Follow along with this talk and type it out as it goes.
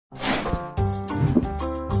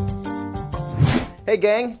Hey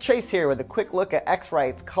gang, Chase here with a quick look at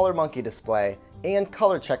X-Rite's ColorMunki display and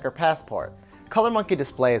ColorChecker passport. ColorMunki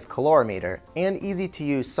display's colorimeter and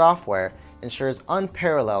easy-to-use software ensures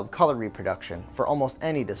unparalleled color reproduction for almost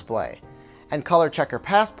any display. And ColorChecker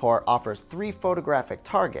passport offers 3 photographic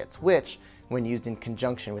targets which, when used in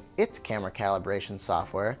conjunction with its camera calibration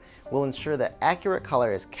software, will ensure that accurate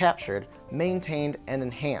color is captured, maintained, and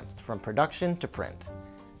enhanced from production to print.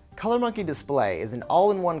 ColorMunki Display is an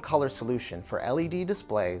all-in-one color solution for LED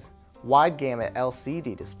displays, wide-gamut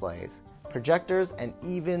LCD displays, projectors, and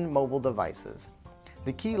even mobile devices.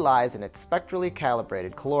 The key lies in its spectrally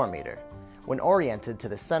calibrated colorimeter. When oriented to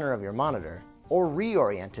the center of your monitor, or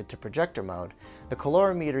reoriented to projector mode, the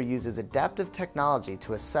colorimeter uses adaptive technology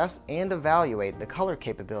to assess and evaluate the color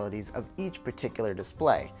capabilities of each particular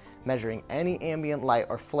display, measuring any ambient light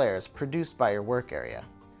or flares produced by your work area.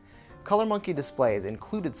 ColorMunki Display's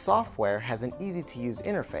included software has an easy-to-use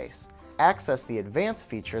interface. Access the advanced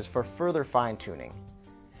features for further fine-tuning.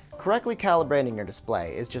 Correctly calibrating your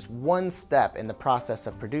display is just one step in the process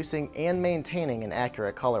of producing and maintaining an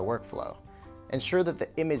accurate color workflow. Ensure that the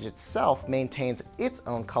image itself maintains its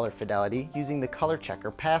own color fidelity using the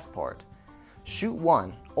ColorChecker passport. Shoot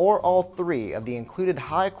one or all 3 of the included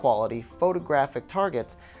high-quality photographic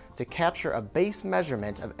targets to capture a base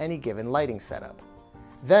measurement of any given lighting setup.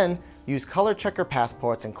 Then, use ColorChecker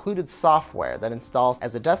Passport's included software that installs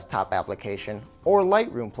as a desktop application or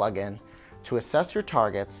Lightroom plugin to assess your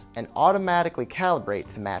targets and automatically calibrate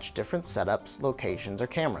to match different setups, locations, or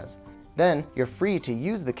cameras. Then, you're free to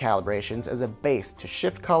use the calibrations as a base to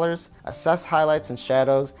shift colors, assess highlights and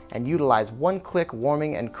shadows, and utilize one-click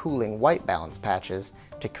warming and cooling white balance patches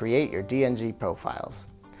to create your DNG profiles.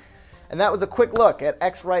 And that was a quick look at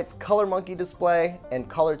X-Rite's ColorMunki display and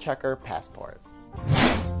ColorChecker Passport.